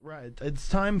Right, it's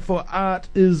time for Art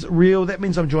is Real. That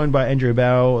means I'm joined by Andrew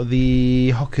Bow,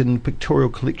 the Hocken Pictorial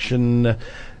Collection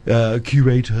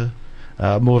curator.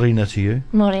 Morena to you.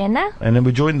 Morena. And then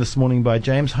we're joined this morning by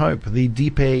James Hope, the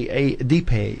DPAG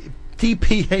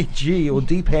or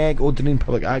DPAG or Dunedin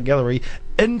Public Art Gallery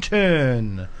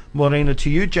intern. Morena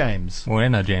to you, James.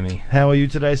 Morena, Jamie. How are you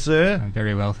today, sir? I'm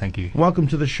very well, thank you. Welcome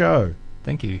to the show.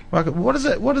 Thank you. Welcome. What does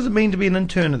it mean to be an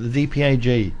intern at the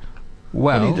DPAG?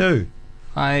 Well, what do you do?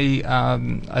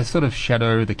 I sort of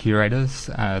shadow the curators,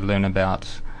 learn about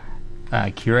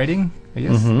curating, I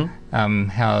guess,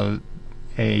 how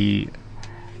a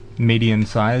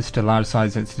medium-sized to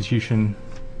large-sized institution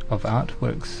of art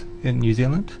works in New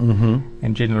Zealand,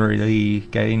 and generally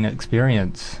gain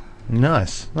experience.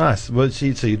 Nice. Well, so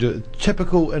you do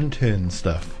typical intern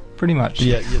stuff. Pretty much.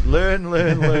 Yeah, you learn,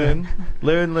 learn,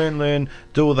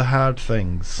 do all the hard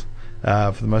things.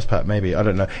 For the most part, maybe. I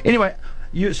don't know. Anyway,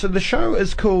 so the show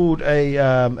is called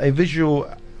a visual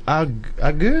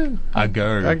ago. A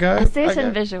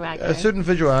certain visual ago. A certain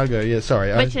visual ago, yeah,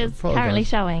 sorry. Which is currently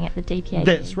showing at the DPAG.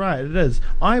 That's right, it is.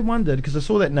 I wondered, because I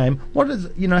saw that name,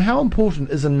 how important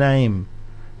is a name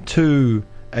to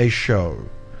a show?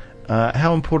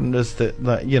 How important is that,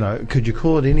 could you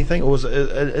call it anything? Or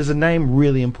is a name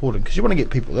really important? Because you want to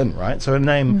get people in, right? So a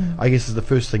name, I guess, is the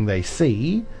first thing they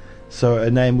see. So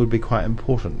a name would be quite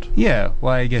important. Yeah,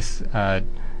 well, I guess a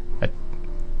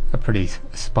pretty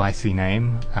spicy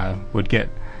name would get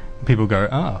people go,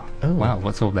 oh, wow,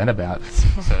 what's all that about?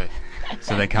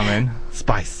 so they come in.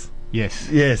 Spice.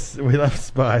 Yes, we love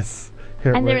spice.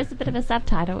 And there is a bit of a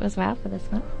subtitle as well for this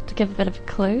one, to give a bit of a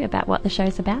clue about what the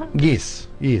show's about. Yes,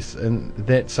 and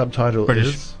that subtitle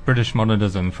is British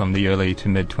modernism from the early to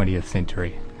mid 20th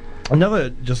century. Another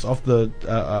just off the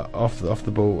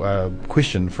ball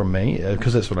question from me,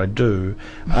 because that's what I do.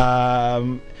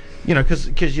 Because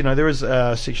there is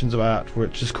sections of art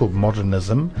which is called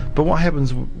modernism, but what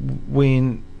happens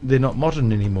when they're not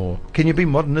modern anymore? Can you be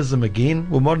modernism again?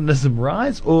 Will modernism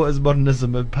rise, or is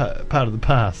modernism a part of the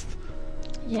past?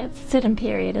 Yeah, it's a certain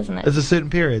period, isn't it? It's a certain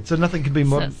period, so nothing can be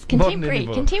modern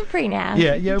anymore. Contemporary now.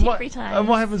 Yeah. Contemporary times. And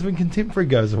what happens when contemporary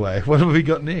goes away? What have we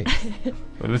got next?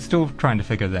 Well, we're still trying to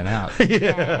figure that out.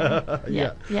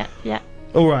 Yeah.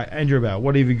 All right, Andrew Bow,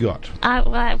 what have you got?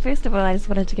 Well, first of all, I just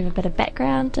wanted to give a bit of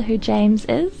background to who James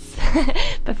is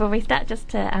before we start, just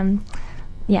to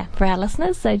for our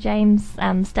listeners. So James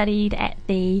studied at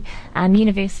the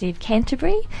University of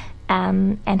Canterbury.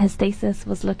 And his thesis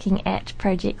was looking at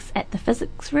projects at the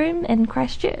physics room in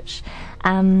Christchurch,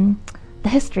 the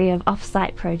history of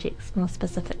off-site projects more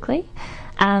specifically.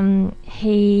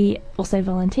 He also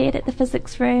volunteered at the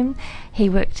physics room. He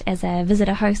worked as a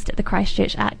visitor host at the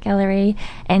Christchurch Art Gallery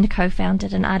and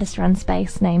co-founded an artist-run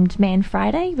space named Man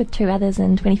Friday with two others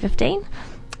in 2015.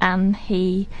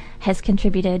 He has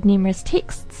contributed numerous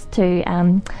texts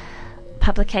to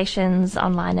publications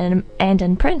online and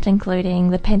in print,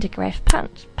 including the Pantograph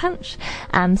Punch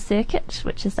Circuit,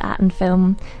 which is art and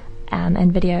film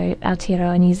and video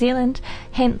Aotearoa New Zealand,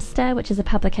 Hamster, which is a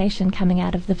publication coming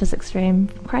out of the physics room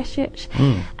from Christchurch,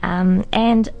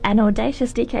 and an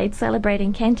audacious decade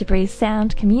celebrating Canterbury's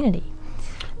sound community.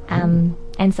 And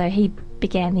so he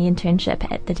began the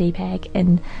internship at the DPAG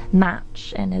in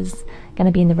March and is going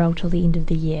to be in the role till the end of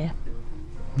the year.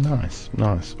 Nice.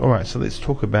 All right, so let's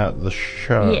talk about the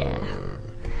show. Yeah.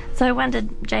 So I wondered,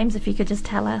 James, if you could just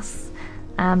tell us,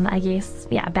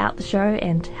 about the show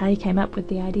and how you came up with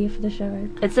the idea for the show.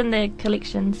 It's in the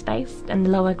collection space in the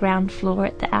lower ground floor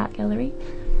at the art gallery.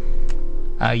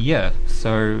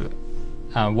 So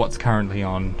what's currently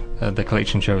on the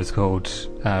collection show is called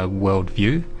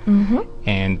Worldview,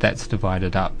 and that's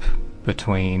divided up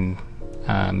between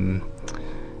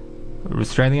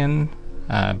Australian,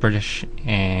 British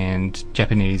and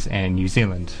Japanese and New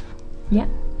Zealand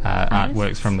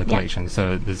artworks from the collection.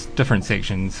 So there's different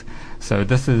sections. So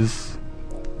this is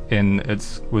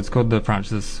it's called the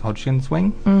Francis Hodgkins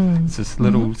wing. It's this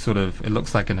little sort of, it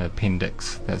looks like an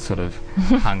appendix that sort of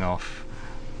hung off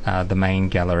the main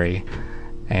gallery,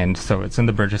 and so it's in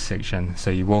the British section. So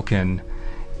you walk in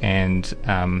and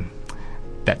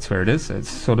that's where it is. It's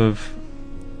sort of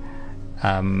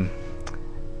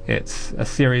it's a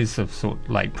series of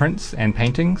prints and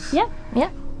paintings. Yeah.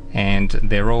 And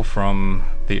they're all from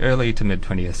the early to mid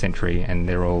 20th century, and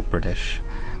they're all British.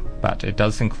 But it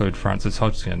does include Frances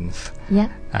Hodgkins.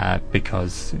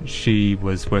 Because she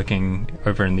was working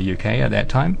over in the UK at that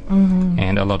time,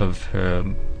 and a lot of her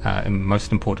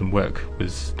most important work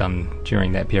was done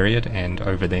during that period and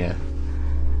over there.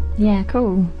 Yeah,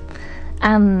 cool.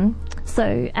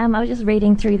 So I was just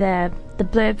reading through the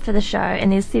the blurb for the show,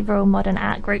 and there's several modern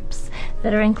art groups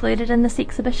that are included in this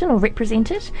exhibition or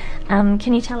represented.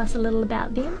 Can you tell us a little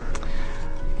about them?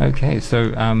 Okay, so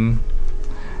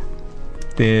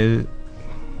the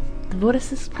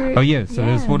Vorticist group. Oh yeah, so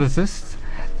there's Vorticists.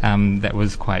 That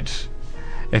was quite.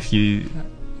 If you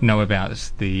know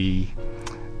about the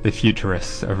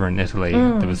Futurists over in Italy,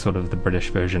 there was sort of the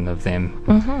British version of them.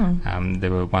 Mm-hmm.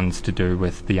 There were ones to do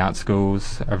with the art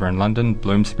schools over in London,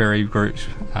 Bloomsbury group,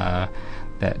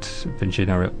 that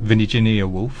Virginia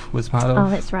Woolf was part of. Oh,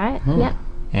 that's right. Yep.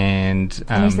 And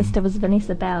her sister was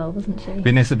Vanessa Bell, wasn't she?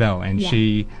 Vanessa Bell, and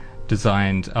she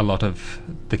designed a lot of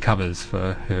the covers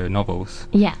for her novels.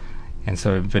 Yeah. And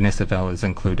so Vanessa Bell is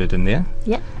included in there.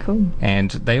 Yep, cool. And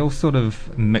they all sort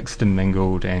of mixed and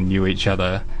mingled and knew each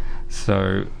other.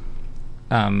 So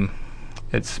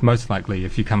it's most likely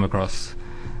if you come across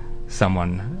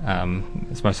someone,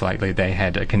 it's most likely they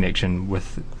had a connection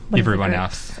with everyone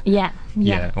else. Yeah.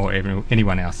 Or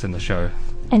anyone else in the show.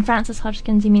 And Frances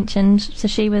Hodgkins, you mentioned, so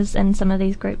she was in some of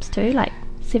these groups too, like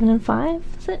 7 and 5,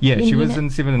 is it? Yeah, she was in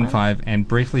 7 and 5 and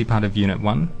briefly part of Unit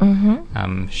 1.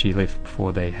 Mm-hmm. She left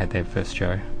before they had their first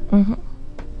show. Mm-hmm.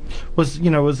 Was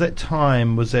that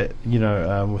time? Was that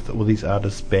with all these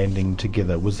artists banding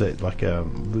together? Was that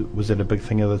was that a big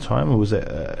thing at the time, or was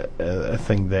that a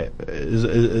thing that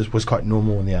was quite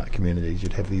normal in the art communities?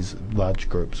 You'd have these large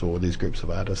groups or these groups of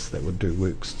artists that would do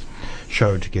works,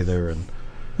 show together, and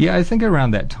yeah, I think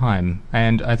around that time,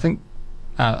 and I think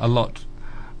a lot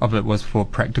of it was for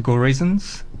practical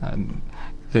reasons.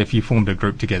 So if you formed a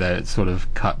group together, it sort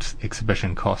of cut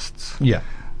exhibition costs. Yeah.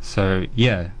 So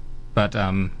yeah, but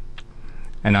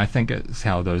and I think it's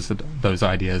how those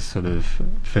ideas sort of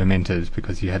fermented,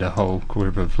 because you had a whole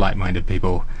group of like-minded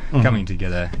people coming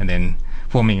together and then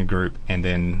forming a group, and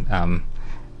then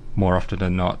more often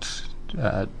than not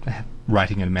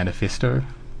writing a manifesto.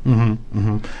 And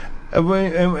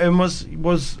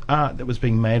was art that was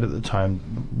being made at the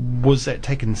time, was that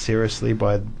taken seriously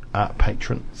by art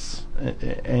patrons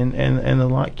and the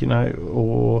like,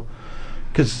 or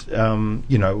because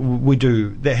we do,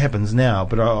 that happens now,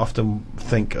 but I often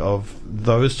think of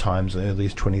those times in the early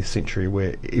 20th century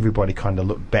where everybody kind of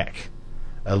looked back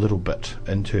a little bit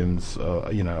in terms of,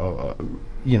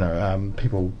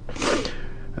 people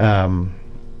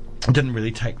didn't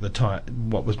really take the time,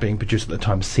 what was being produced at the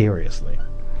time, seriously.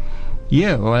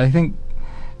 Yeah, well, I think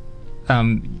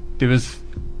there was...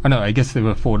 I guess there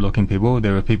were forward-looking people.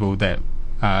 There were people that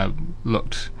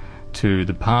looked to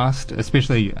the past,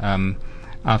 especially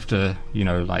after,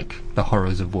 like the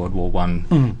horrors of World War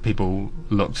One. People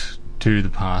looked to the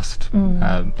past.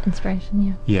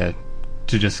 Inspiration, Yeah,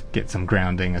 to just get some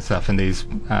grounding and stuff. And these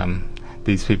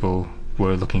people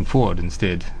were looking forward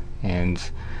instead. And,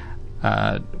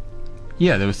 there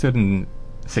were certain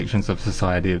sections of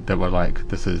society that were like,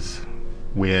 this is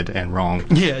weird and wrong.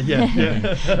 Yeah.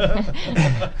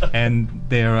 And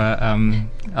there are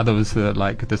others that are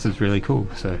like, this is really cool.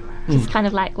 So it's kind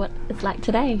of like what it's like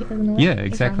today, isn't it? Yeah,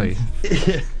 exactly.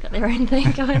 Got their own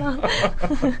thing going on.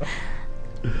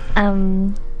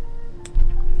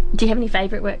 Do you have any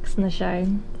favourite works in the show?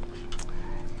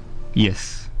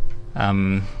 Yes.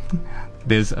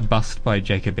 There's a bust by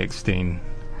Jacob Eckstein,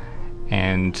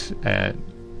 and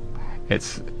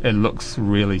it looks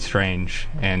really strange,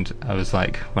 and I was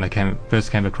like, when I first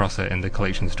came across it in the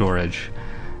collection storage,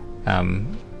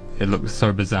 it looked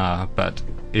so bizarre, but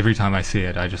every time I see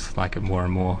it I just like it more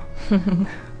and more.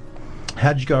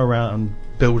 How did you go around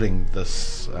building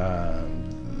this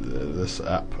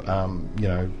up?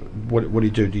 What do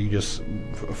you do? Do you just,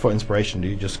 for inspiration, do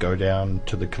you just go down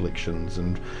to the collections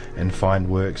and find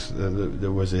works?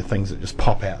 Was there things that just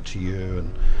pop out to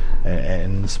you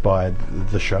and inspired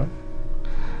the show?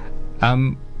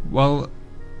 Well,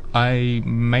 I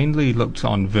mainly looked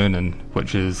on Vernon,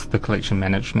 which is the collection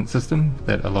management system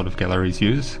that a lot of galleries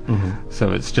use.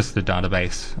 So it's just a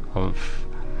database of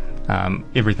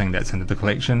everything that's in the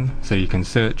collection, so you can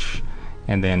search,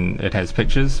 and then it has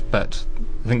pictures, but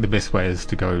I think the best way is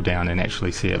to go down and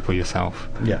actually see it for yourself.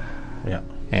 Yeah.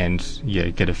 And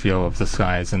get a feel of the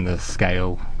size and the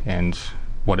scale and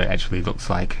what it actually looks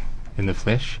like in the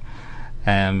flesh.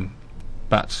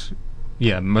 But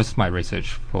most of my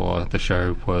research for the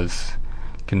show was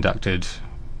conducted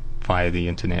via the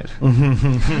internet.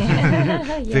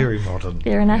 Very modern.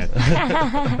 Fair enough.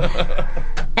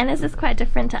 And is this quite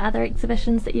different to other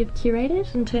exhibitions that you've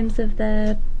curated in terms of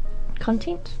the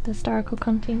content, the historical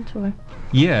content, or?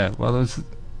 Yeah, well,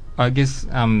 I guess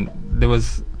there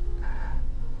was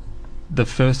the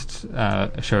first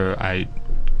show I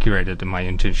curated in my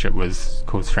internship was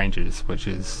called Strangers, which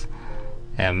is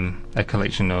a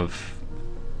collection of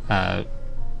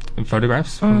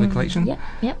photographs from the collection.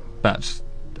 Yep. But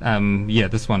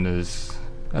this one is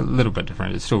a little bit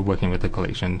different. It's still working with the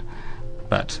collection,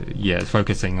 but it's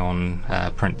focusing on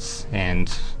prints and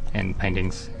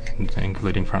paintings,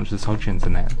 including Frances Hodgins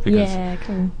in that. Because,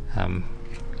 cool.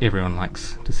 Everyone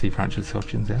likes to see Frances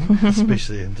Hodgins out,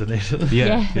 especially in Dunedin.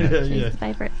 She's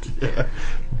favourite.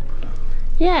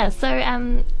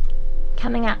 So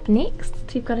coming up next,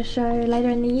 you've got a show later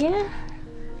in the year.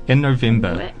 In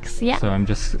November. Works, So I'm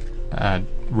just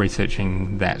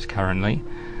researching that currently.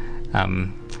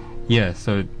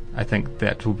 So I think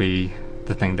that will be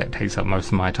the thing that takes up most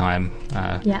of my time.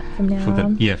 From now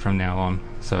on. From now on.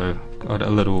 So got a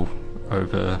little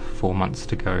over 4 months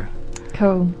to go.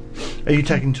 Cool. Are you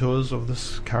taking tours of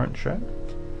this current show?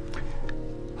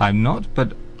 I'm not,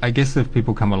 but I guess if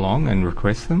people come along and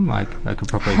request them, I could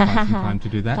probably find some time to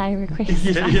do that. By request.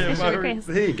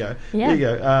 There you go. Yeah. There you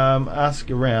go.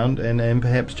 Ask around, and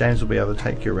perhaps James will be able to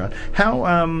take you around.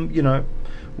 How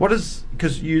what is,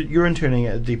 because you're interning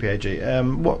at DPAG?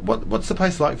 What's the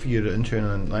place like for you to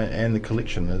intern and the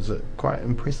collection? Is it quite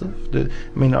impressive?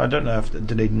 I don't know if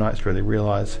Dunedin Knights really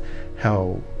realise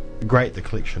how great the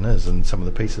collection is, and some of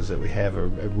the pieces that we have are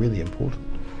really important.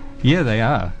 Yeah, they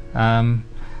are.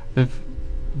 The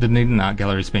Dunedin Art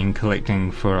Gallery's been collecting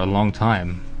for a long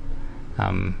time,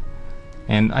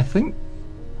 and I think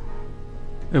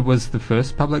it was the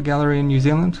first public gallery in New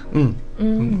Zealand.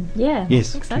 Yeah.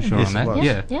 Yes. Pretty sure on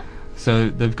that. Yeah. So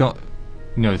they've got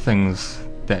things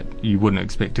that you wouldn't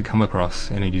expect to come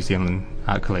across in a New Zealand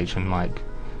art collection, like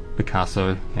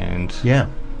Picasso and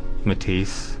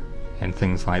Matisse and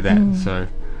things like that. So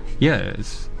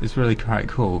it's really quite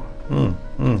cool. Yeah,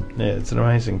 it's an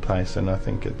amazing place, and I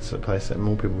think it's a place that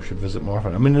more people should visit more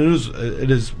often. I mean, it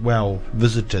is well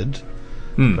visited,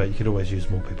 but you could always use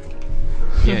more people.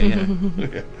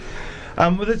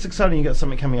 Well, that's exciting. You got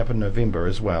something coming up in November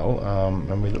as well,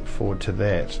 and we look forward to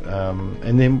that.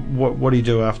 And then what do you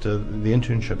do after the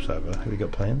internship's over? Have you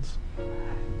got plans?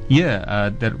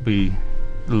 That'll be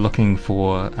looking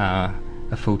for a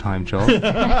full-time job.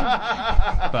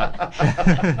 But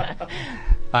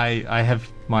I have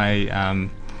my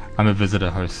I'm a visitor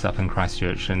host up in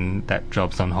Christchurch, and that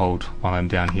job's on hold while I'm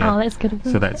down here. Oh, that's good.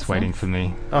 So that's waiting for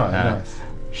me. Oh, nice.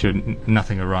 Should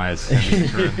nothing arise.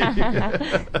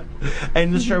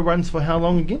 And the show runs for how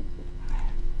long again?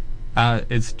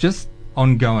 It's just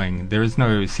ongoing. There is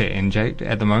no set end date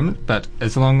at the moment, but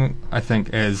as long, I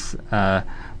think, as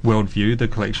Worldview, the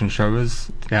collection show,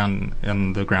 is down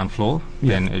in the ground floor,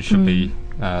 then it should be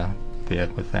there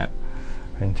with that.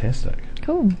 Fantastic.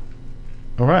 Cool.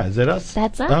 All right, is that us?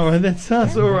 That's us. Oh, that's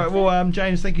us. All right. Well,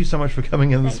 James, thank you so much for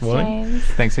coming in this morning. James.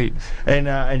 Thanks heaps. And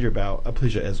Andrew Bell, a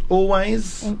pleasure as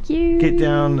always. Thank you. Get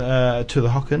down to the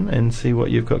Hocken and see what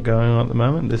you've got going on at the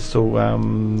moment. There's still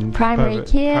primary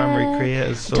care. Primary care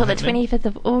is still until the 25th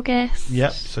of August.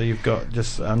 Yep. So you've got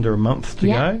just under a month to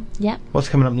go. Yep. What's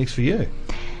coming up next for you?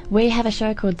 We have a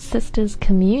show called Sisters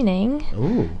Communing,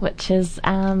 Ooh. which is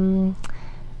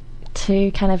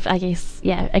to kind of,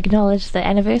 acknowledge the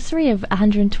anniversary of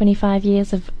 125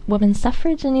 years of women's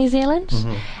suffrage in New Zealand.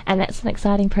 And that's an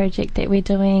exciting project that we're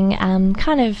doing in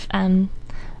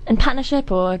partnership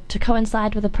or to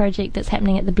coincide with a project that's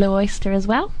happening at the Blue Oyster as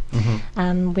well,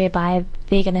 whereby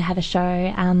they're going to have a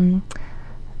show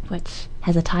which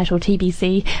has a title,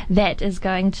 TBC, that is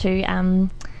going to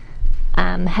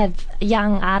have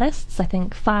young artists, I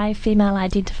think 5 female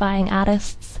identifying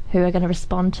artists, who are going to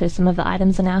respond to some of the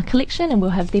items in our collection, and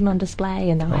we'll have them on display,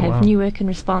 and they'll have new work in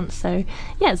response. So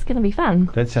it's going to be fun.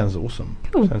 That sounds awesome.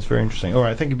 Cool. Sounds very interesting. All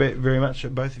right, thank you very much,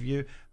 both of you.